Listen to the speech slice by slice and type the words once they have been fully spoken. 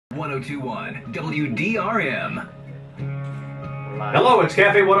1021 WDRM. Hello, it's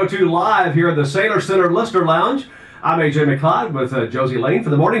Cafe 102 Live here at the Sailor Center Listener Lounge. I'm AJ McLeod with Josie Lane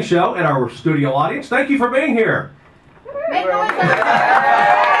for the morning show and our studio audience. Thank you for being here. Make noise.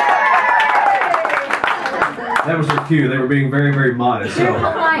 That was their cue. They were being very, very modest. Very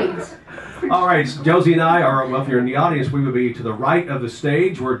polite. All right, Josie and I are, well, if you're in the audience, we would be to the right of the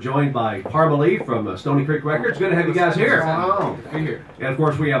stage. We're joined by Parmalee from Stony Creek Records. Good to have you guys here. Here. And of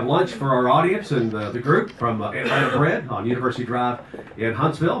course, we have lunch for our audience and the group from Atlanta Bread on University Drive in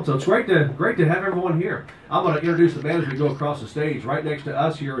Huntsville. So it's great to have everyone here. I'm going to introduce the band as we go across the stage. Right next to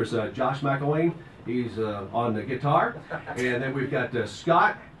us here is Josh McElwain. He's on the guitar, and then we've got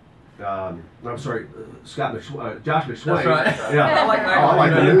Scott. Josh McSwain. That's right. Yeah. I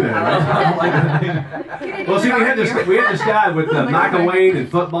like the new name. Well, see, we had this guy with McElwain in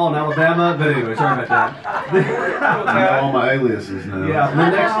football in Alabama, but anyway, sorry about that. I know all my aliases now. Yeah, and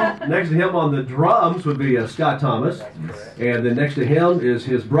then next to him on the drums would be Scott Thomas, and then next to him is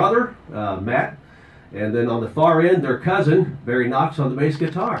his brother, Matt, and then on the far end, their cousin, Barry Knox, on the bass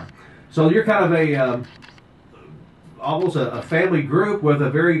guitar. So you're kind of almost a family group with a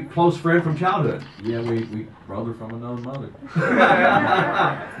very close friend from childhood. Yeah, we brother from another mother.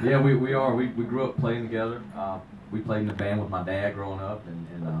 Yeah, we are. We grew up playing together. We played in the band with my dad growing up, and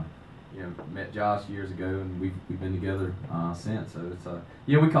you know, met Josh years ago, and we've been together since. So it's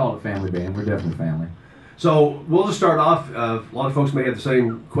yeah, we call it a family band. We're definitely family. So we'll just start off. A lot of folks may have the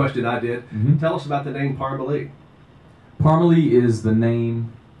same question I did. Mm-hmm. Tell us about the name Parmalee. Parmalee is the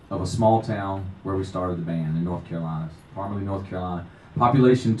name of a small town where we started the band in North Carolina. Parmalee, North Carolina.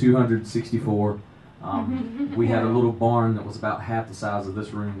 Population 264. We had a little barn that was about half the size of this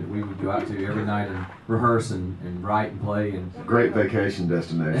room that we would go out to every night and rehearse and write and play. And Great vacation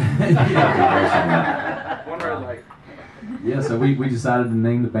destination. yeah. One red light. Yeah, so we decided to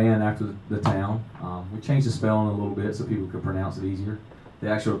name the band after the town. We changed the spelling a little bit so people could pronounce it easier. The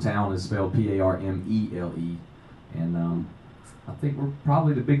actual town is spelled P-A-R-M-E-L-E. And I think we're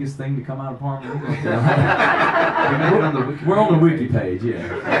probably the biggest thing to come out of Parmalee. We're on the wiki page,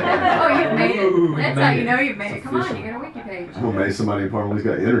 yeah. Oh, you've made it. That's how you know you've made it. Come on, you got a wiki page. I'm amazed somebody in Parmalee's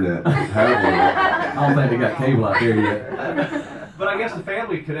got internet. I don't think they got cable out there yet. But I guess the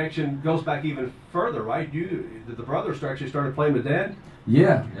family connection goes back even further, right? The brothers actually started playing with Dad?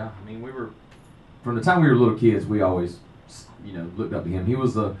 Yeah. I mean, we were, from the time we were little kids, we always, looked up to him. He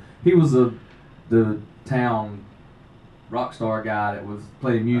was the town rock star guy that was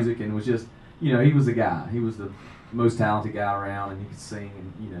playing music and was just, he was the guy. He was the most talented guy around, and he could sing,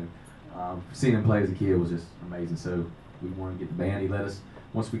 and seeing him play as a kid was just amazing. So we wanted to get the band. He let us,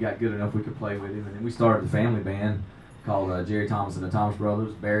 once we got good enough, we could play with him, and then we started the family band called Jerry Thomas and the Thomas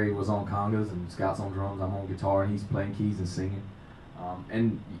Brothers. Barry was on congas and Scott's on drums. I'm on guitar, and he's playing keys and singing.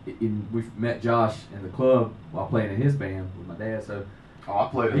 And we've met Josh in the club while playing in his band with my dad. So I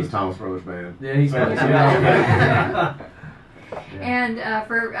played in the Thomas Brothers band. yeah, he's playing. Yeah. And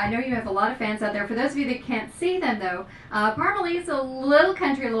I know you have a lot of fans out there. For those of you that can't see them, though, Parmalee is a little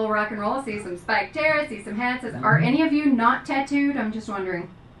country, a little rock and roll. I see some spiked hair, I see some hats. Are any of you not tattooed? I'm just wondering.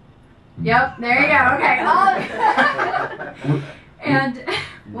 Yep, there you go. Okay. And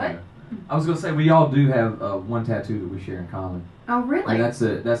what? I was going to say, we all do have one tattoo that we share in common. Oh, really? And that's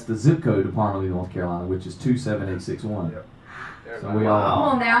the zip code of Parmalee, North Carolina, which is 27861. Yep. So we all.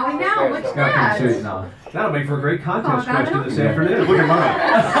 Well, now we know. Look at Scott can show you that. now. That'll make for a great contest Oh, question this afternoon. Look at mine.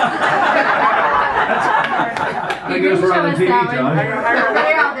 I guess we're on the TV, John.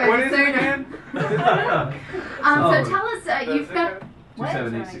 They're out there, What just is so it you know. again? So tell us, you've got what?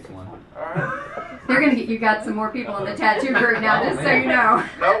 27861. All right. They're gonna get you got some more people in the tattoo group now, just so you know.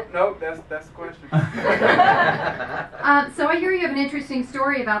 Nope, that's the question. So I hear you have an interesting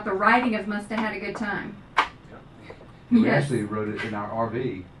story about the writing of "Must Have Had a Good Time." We Yes. actually wrote it in our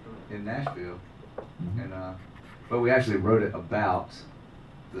RV in Nashville, and but we actually wrote it about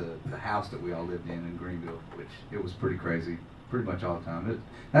the house that we all lived in Greenville, which it was pretty crazy, pretty much all the time.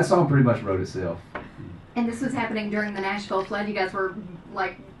 That song pretty much wrote itself. And this was happening during the Nashville flood. You guys were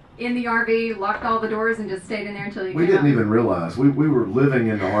like in the RV, locked all the doors, and just stayed in there until you We came didn't out. even realize. We were living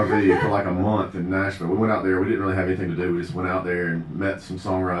in the RV for like a month in Nashville. We went out there. We didn't really have anything to do. We just went out there and met some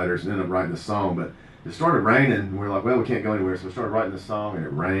songwriters and ended up writing the song. But it started raining, and we were like, well, we can't go anywhere. So we started writing the song, and it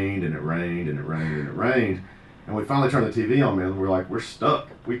rained, and it rained, and it rained, and it rained. And we finally turned the TV on, man, and we were like, we're stuck.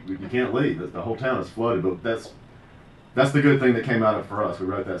 You can't leave. The whole town is flooded. But that's the good thing that came out of it for us. We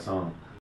wrote that song.